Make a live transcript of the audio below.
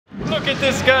Look at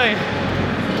this guy.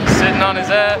 Sitting on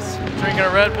his ass, drinking a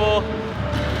Red Bull,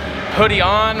 hoodie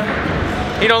on.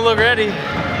 He don't look ready.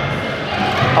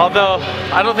 Although,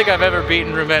 I don't think I've ever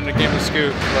beaten Roomet in a game of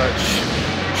scoop, but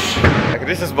like,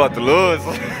 Chris is about to lose.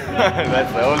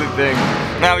 That's the only thing.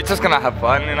 Now we're just gonna have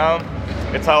fun, you know.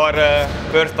 It's our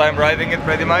first time riding it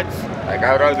pretty much. Like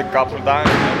I rode a couple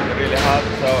times, really hard,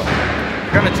 so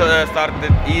we're gonna just start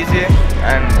it easy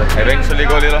and eventually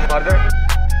go a little harder.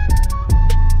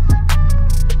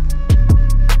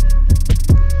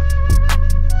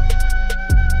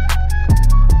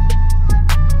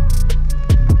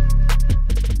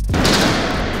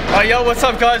 Yo, what's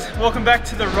up guys? Welcome back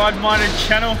to the Ride Minded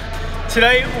channel.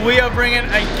 Today we are bringing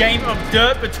a game of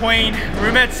dirt between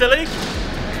Roomet Saalik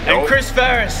and Chris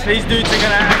Farris. These dudes are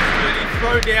gonna absolutely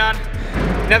throw down.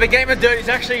 Now the game of dirt is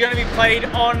actually gonna be played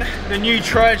on the new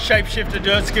Triad shapeshifter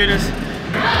dirt scooters.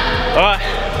 Alright,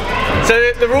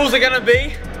 so the rules are gonna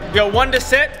be, you got 1 to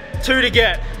set, 2 to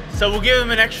get. So we'll give them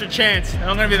an extra chance.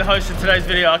 I'm gonna be the host of today's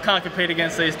video. I can't compete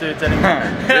against these dudes anymore.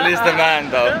 Release the man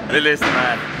though, release the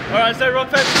man. Alright, so rock,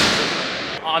 paper.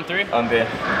 On 3? On the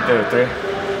 2, 3.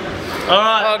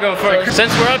 Alright, I'll go first.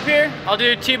 Since we're up here, I'll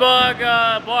do T-Bog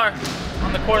bar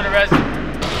on the quarter resin.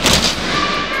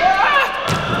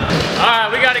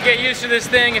 Alright, we gotta get used to this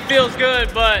thing. It feels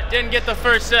good, but didn't get the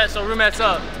first set, so Roomet's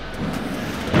up.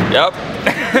 Yep.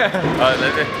 Alright,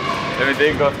 let me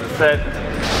think of the set.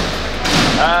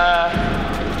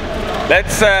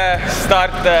 Let's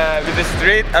start with the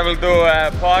street. I will do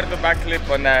a bar to backflip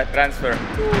on transfer.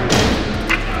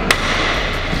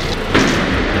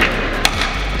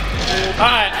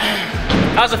 Alright,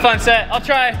 that was a fun set. I'll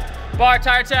try bar,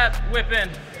 tire tap, whip in.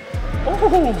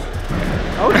 Ooh,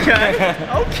 okay,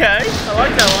 okay. I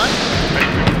like that one.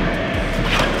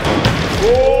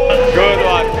 Ooh. Good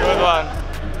one, good one.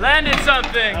 Landed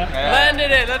something,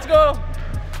 landed it, let's go.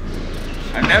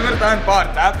 I've never done bar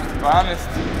taps, to be honest.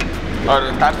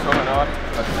 Or taps overall.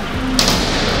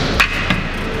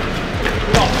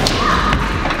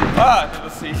 Ah, that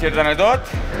was easier than I thought.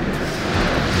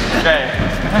 Okay.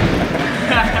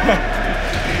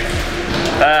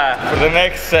 For the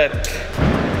next set,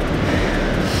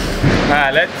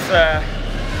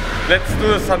 let's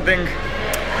do something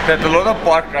that a lot of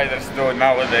park riders do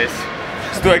nowadays.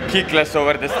 Let's do a kickless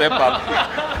over the step up.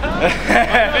 My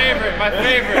favorite, my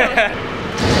favorite.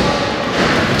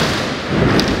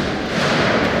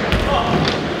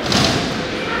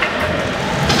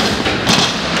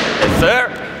 Yes,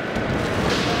 sir.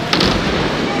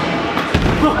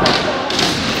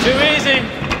 Too easy.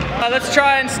 Let's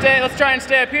try and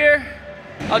stay up here.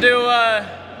 I'll do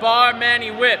bar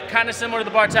manny whip, kind of similar to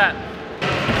the bar tap.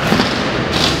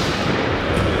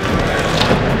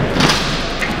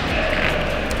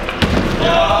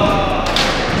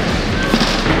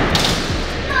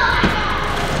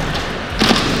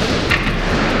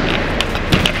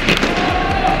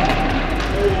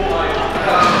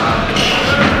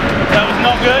 That was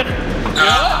not good.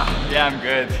 Yeah, I'm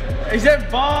good. Is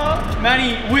that bar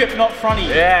manny whip, not fronty?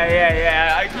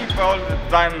 Yeah. I keep all the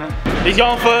time. He's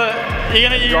going for. You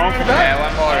gonna for that? Yeah,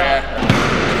 one more. Yeah.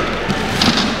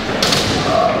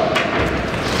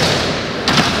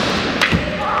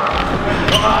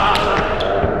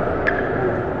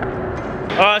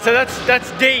 Alright, so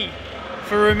that's D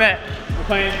for Roomet. We're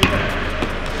playing.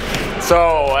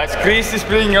 So as Chris is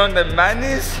playing on the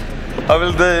manis, I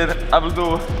will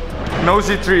do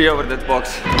nosy 3 over that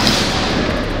box.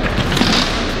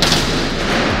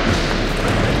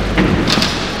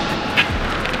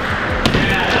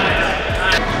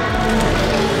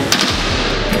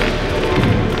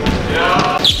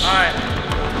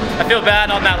 I feel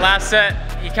bad on that last set.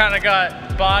 He kind of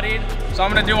got bodied. So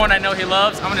I'm gonna do one I know he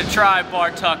loves. I'm gonna try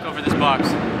bar tuck over this box.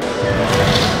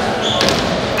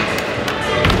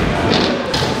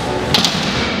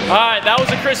 All right, that was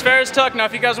a Chris Farris tuck. Now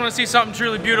if you guys wanna see something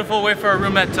truly beautiful, wait for a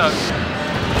Roomet tuck.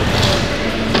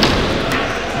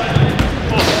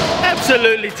 Oh,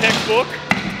 absolutely textbook.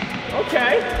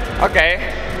 Okay. Okay.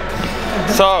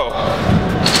 So,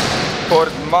 for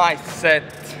my set,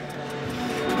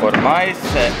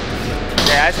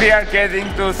 yeah, as we are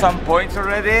getting to some points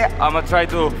already, I'm gonna try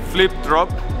to flip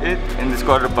drop it in this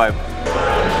quarter pipe.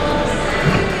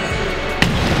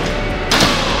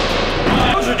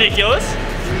 That was ridiculous.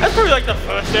 That's probably like the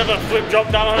first ever flip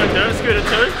drop done on a dirt scooter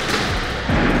too.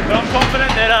 But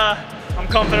I'm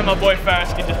confident my boy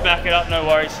Farris can just back it up, no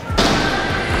worries.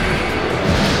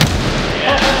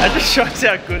 Yeah. That just shows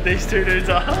how good these two dudes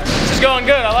are. This is going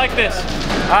good, I like this.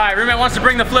 All right, Roomet wants to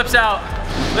bring the flips out.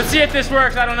 Let's see if this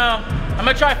works, I don't know. I'm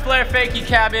gonna try flare fakie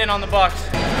cab in on the box.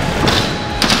 It's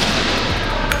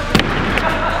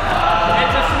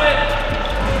a slip.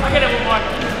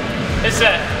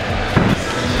 set.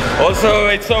 Also,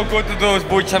 it's so good to do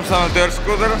boot jumps on a dirt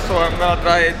scooter, so I'm gonna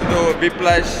try to do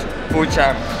whiplash boot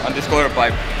jump on this quarter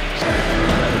pipe.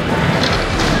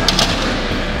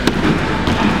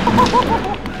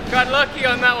 Got lucky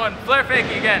on that one. Flare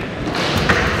fake again.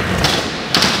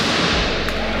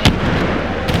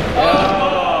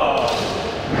 Oh.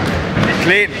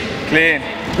 Clean, clean.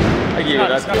 I give you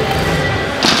that.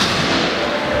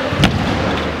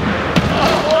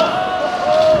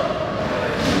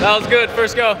 That was good.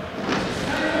 First go.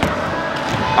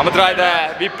 I'm gonna try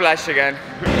the whiplash again.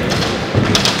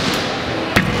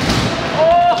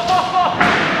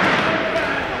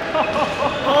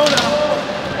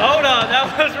 Hold on, that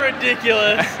was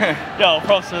ridiculous. Yo,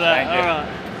 props for that. Alright.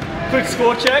 Quick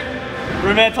score check.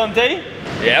 Roomet on D?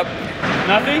 Yep.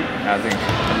 Nothing? Nothing.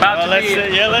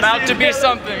 About to be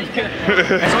something.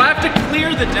 So I have to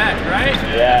clear the deck, right?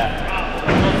 Yeah.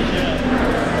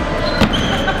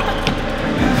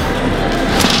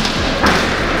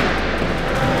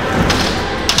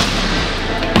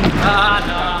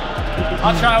 No.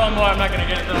 I'll try one more. I'm not gonna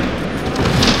get it done.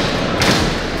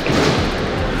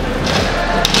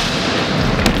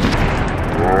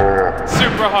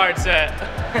 Super hard set.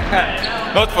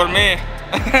 Not for me.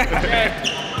 Okay.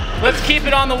 Let's keep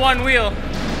it on the one wheel.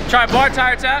 Try bar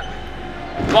tire tap,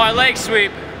 bar leg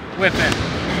sweep, whip it.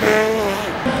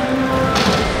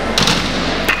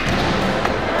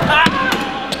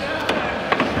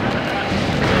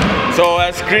 So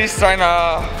as Chris trying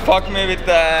to fuck me with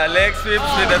the leg sweeps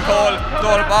with the tall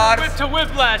bars, Whip to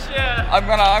whiplash, yeah. I'm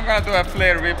gonna do a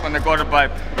flare whip on the quarter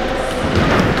pipe.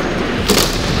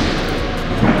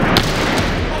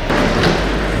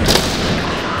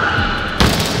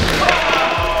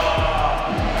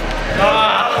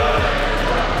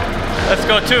 Let's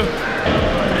go two.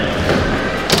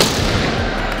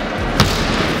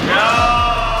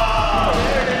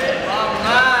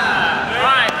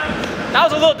 Alright, that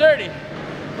was a little dirty.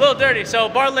 A little dirty, so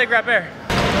bar leg wrap air.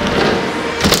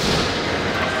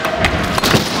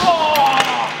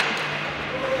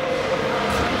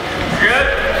 Good?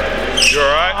 You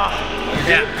alright?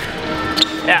 Yeah.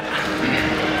 Yeah.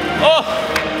 Oh,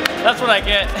 that's what I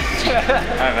get.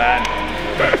 Hi man.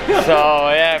 So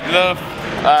yeah, a little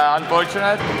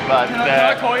unfortunate, but Can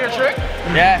I call your trick?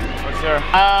 yeah, for sure.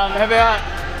 How about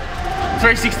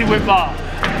 360 whip bar?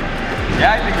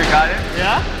 Yeah, I think we got it.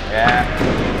 Yeah? Yeah.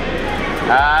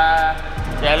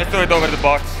 Yeah, let's do it over the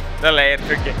box. The layer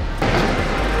tricky.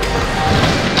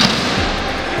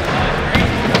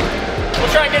 We'll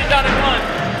try and get it done in one.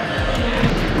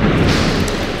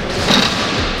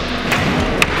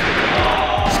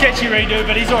 Sketchy redo,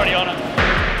 but he's already on it.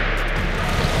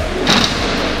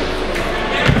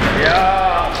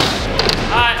 Yeah.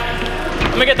 Alright,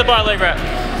 let me get the bar leg wrap.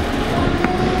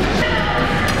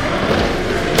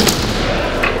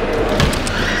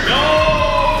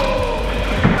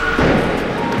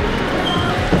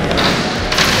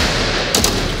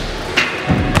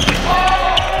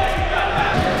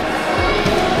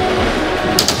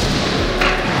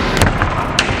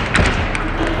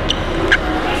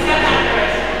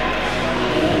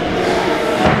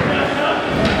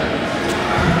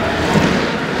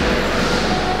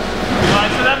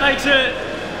 Makes it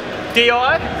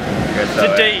DI to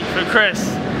D for Chris.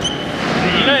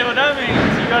 You know what that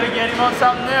means? You got to get him on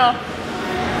something now.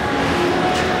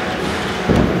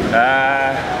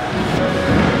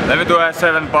 Let me do a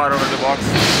 7 bar over the box.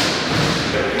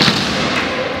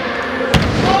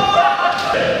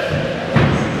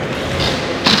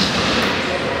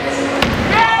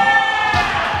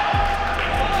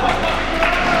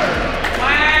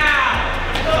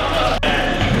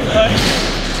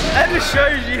 That just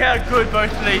shows you how good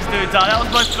both of these dudes are. That was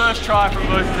my first try from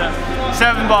both of them.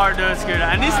 7 bar dirt scooter.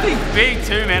 And this thing's big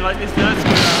too, man, like this dirt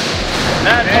scooter.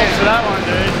 That props for that one,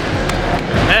 dude.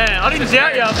 Man, I didn't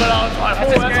doubt you, but I was like,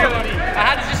 oh, that's gonna be... I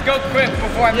had to just go quick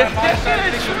before I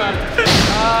started thinking about it.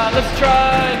 Let's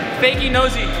try fakey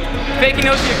nosy. Fakey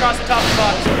nosy across the top of the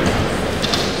box.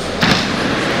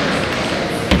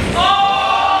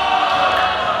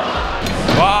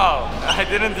 Wow, I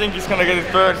didn't think he's gonna get it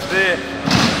first.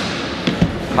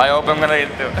 I hope I'm gonna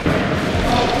get it too.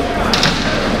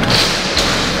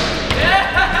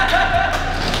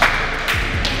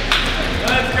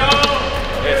 Let's go!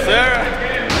 Yes sir.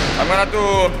 I'm gonna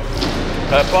do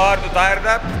a bar to tire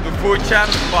tap, to foot jump,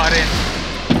 bar in.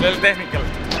 Little technical.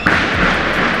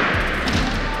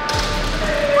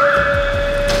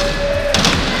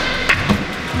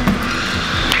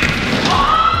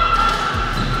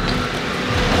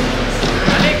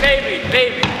 I think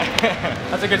baby.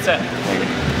 That's a good set.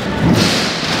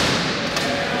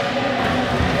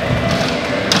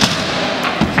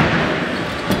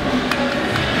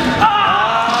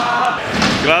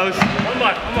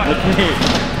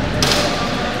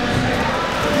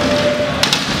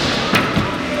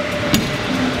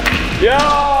 Yo!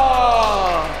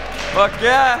 Fuck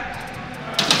yeah!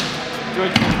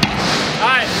 Good.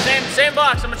 Alright, same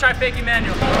box. I'm gonna try fakie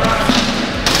manual.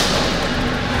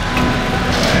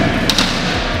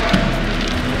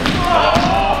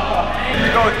 You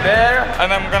go there,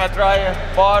 and I'm gonna try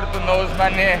bar to nose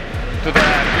mani to the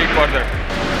 3/4.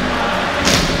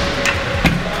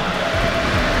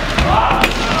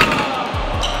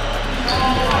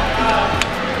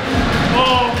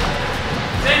 Oh,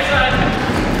 same side.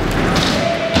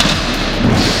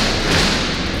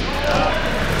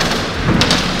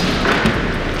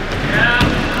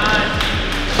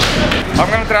 I'm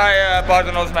gonna try bar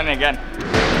to nose mani again.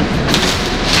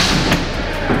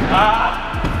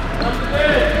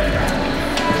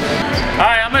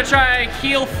 Alright, I'm gonna try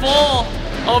heel full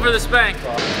over the spank.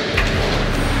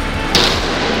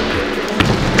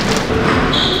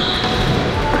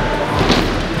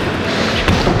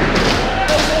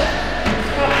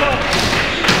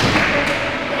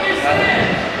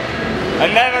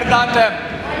 I've never done them.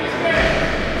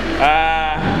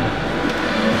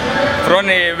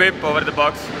 Fronty whip over the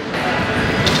box.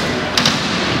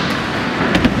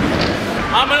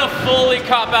 I'm gonna fully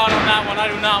cop out on that one. I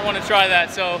do not want to try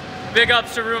that. So big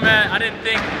ups to Roomet. I didn't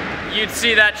think you'd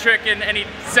see that trick in any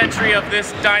century of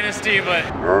this dynasty, but.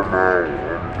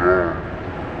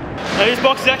 Now this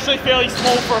box is actually fairly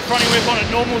small for a fronty whip on a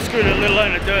normal scooter, let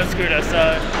alone a dirt scooter.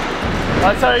 So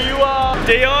I'd say you are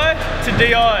DI to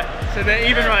DI. So they're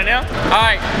even right now. All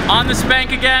right, on the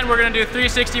spank again. We're gonna do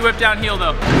 360 whip down heel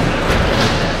though.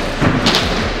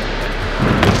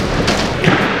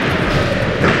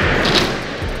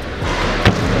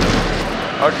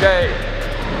 Okay.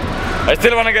 I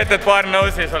still want to get that bar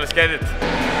nosy, so let's get it.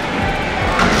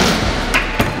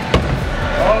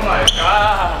 Oh my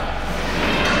god.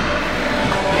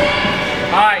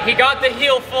 Alright, he got the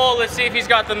heel full. Let's see if he's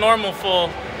got the normal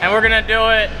full. And we're gonna do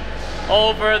it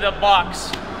over the box.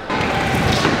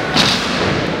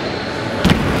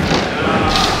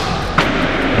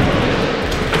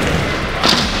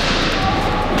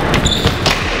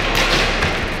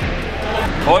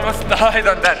 Almost died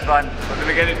on that one, but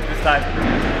we get it this time.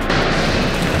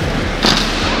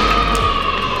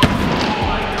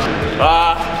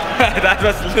 That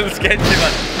was a little sketchy,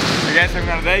 but I guess I'm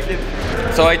gonna take it.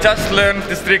 So I just learned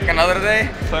this trick another day,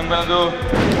 so I'm gonna do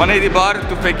 180 bar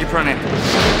to fakie fronty.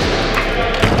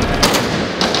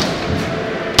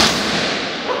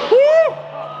 Woo!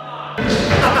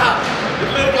 It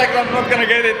looks like I'm not gonna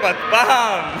get it, but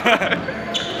bam!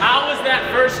 How was that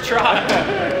first try?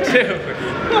 Dude.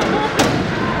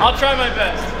 I'll try my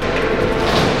best.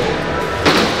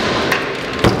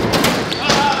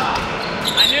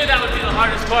 I knew that would be the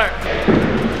hardest part.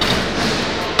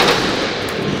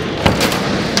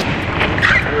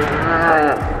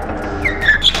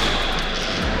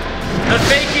 The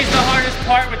fakie's the hardest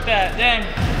part with that, dang.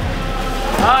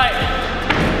 Alright,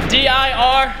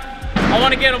 DIR. I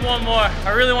want to get him one more. I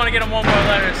really want to get him one more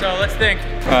letter, so let's think.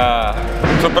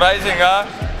 Surprising, huh?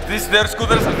 These their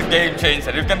scooters are the game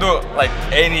changer. You can do like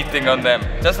anything on them.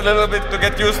 Just a little bit to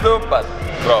get used to, but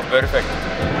bro, perfect.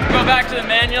 Go back to the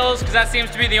manuals, because that seems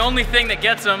to be the only thing that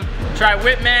gets them. Try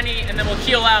whip mani, and then we'll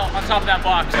heel out on top of that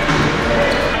box.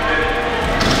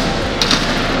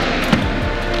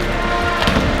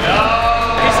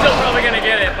 He's still probably gonna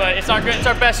get it, but it's our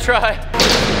best try.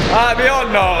 We all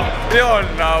know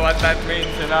what that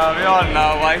means, you know. We all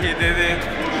know why he did it,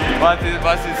 what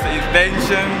was his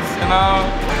intentions, you know.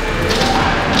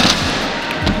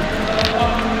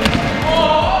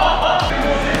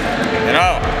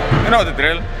 You know the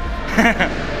drill.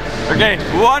 Okay,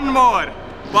 one more.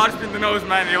 Bar spin the nose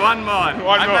mani, one more.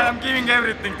 I'm giving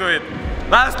everything to it.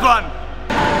 Last one.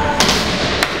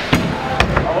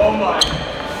 Oh my.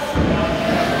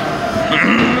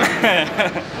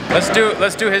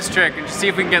 Let's do his trick and see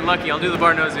if we can get lucky. I'll do the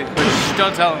bar nosy. Shh,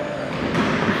 don't tell him.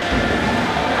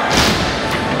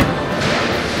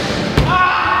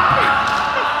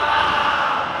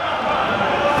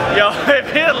 Yo, if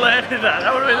he had landed that,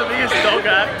 that would have been the biggest dog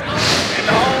act in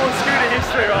the whole scooter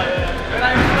history right there.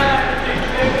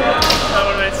 That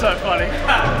would have been so funny.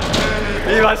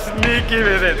 He was sneaky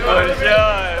with it, for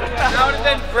sure. That would have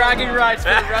been bragging rights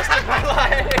for the rest of my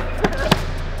life.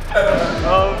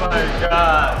 Oh my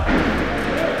god.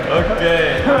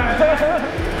 Okay.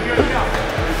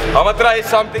 I'm gonna try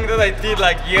something that I did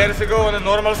like years ago on a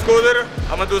normal scooter.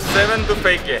 I'm gonna do 7 to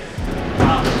fakie.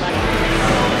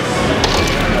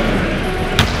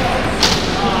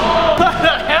 What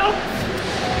the hell?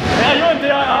 Yeah, you want DIR?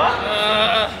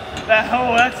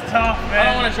 Oh, that's tough, man. I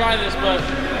don't want to try this, but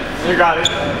You got it.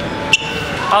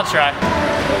 I'll try.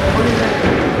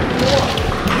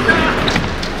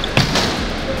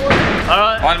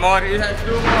 Alright. One more, he has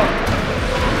 2 more.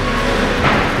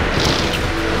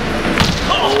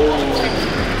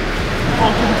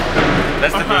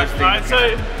 That's the first thing. Alright,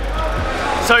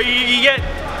 so you get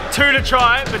 2 to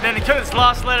try, but then because it's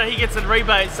last letter, he gets a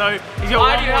rebate, so he's got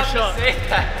Why one do you more have shot. to say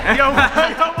that? You got one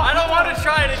I don't want to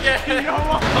try it again. You got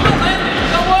one. I'm gonna land it. You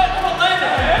know what? I'm gonna land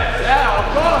it. Yeah, of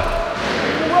course.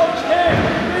 You're the world champ.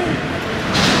 What do you mean?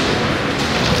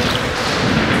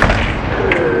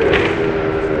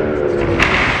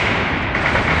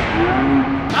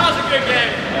 That was a good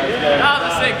game. That was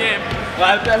a sick game.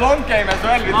 Well, it's a long game as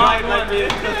well. We tried like we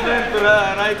just learned to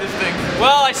write this thing.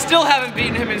 Well, I still haven't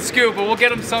beaten him in scoop, but we'll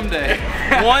get him someday.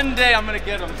 One day I'm gonna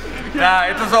get him.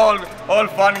 Yeah, it was all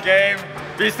fun game.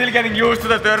 We're still getting used to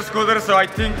the dirt scooter, so I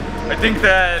think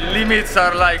the limits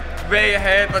are like way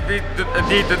ahead what we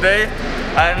did today.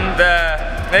 And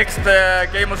next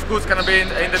game of scoots gonna be in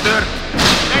the dirt.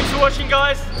 Thanks for watching,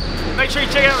 guys. Make sure you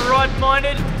check out Ride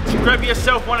Minded. Grab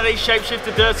yourself one of these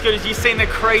shapeshifter dirt scooters. You've seen the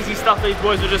crazy stuff these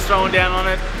boys were just throwing down on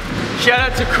it. Shout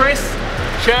out to Chris.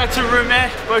 Shout out to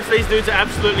Roomet. Both these dudes are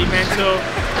absolutely mental.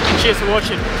 Cheers for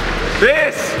watching.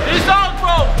 This Peace out,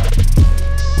 bro.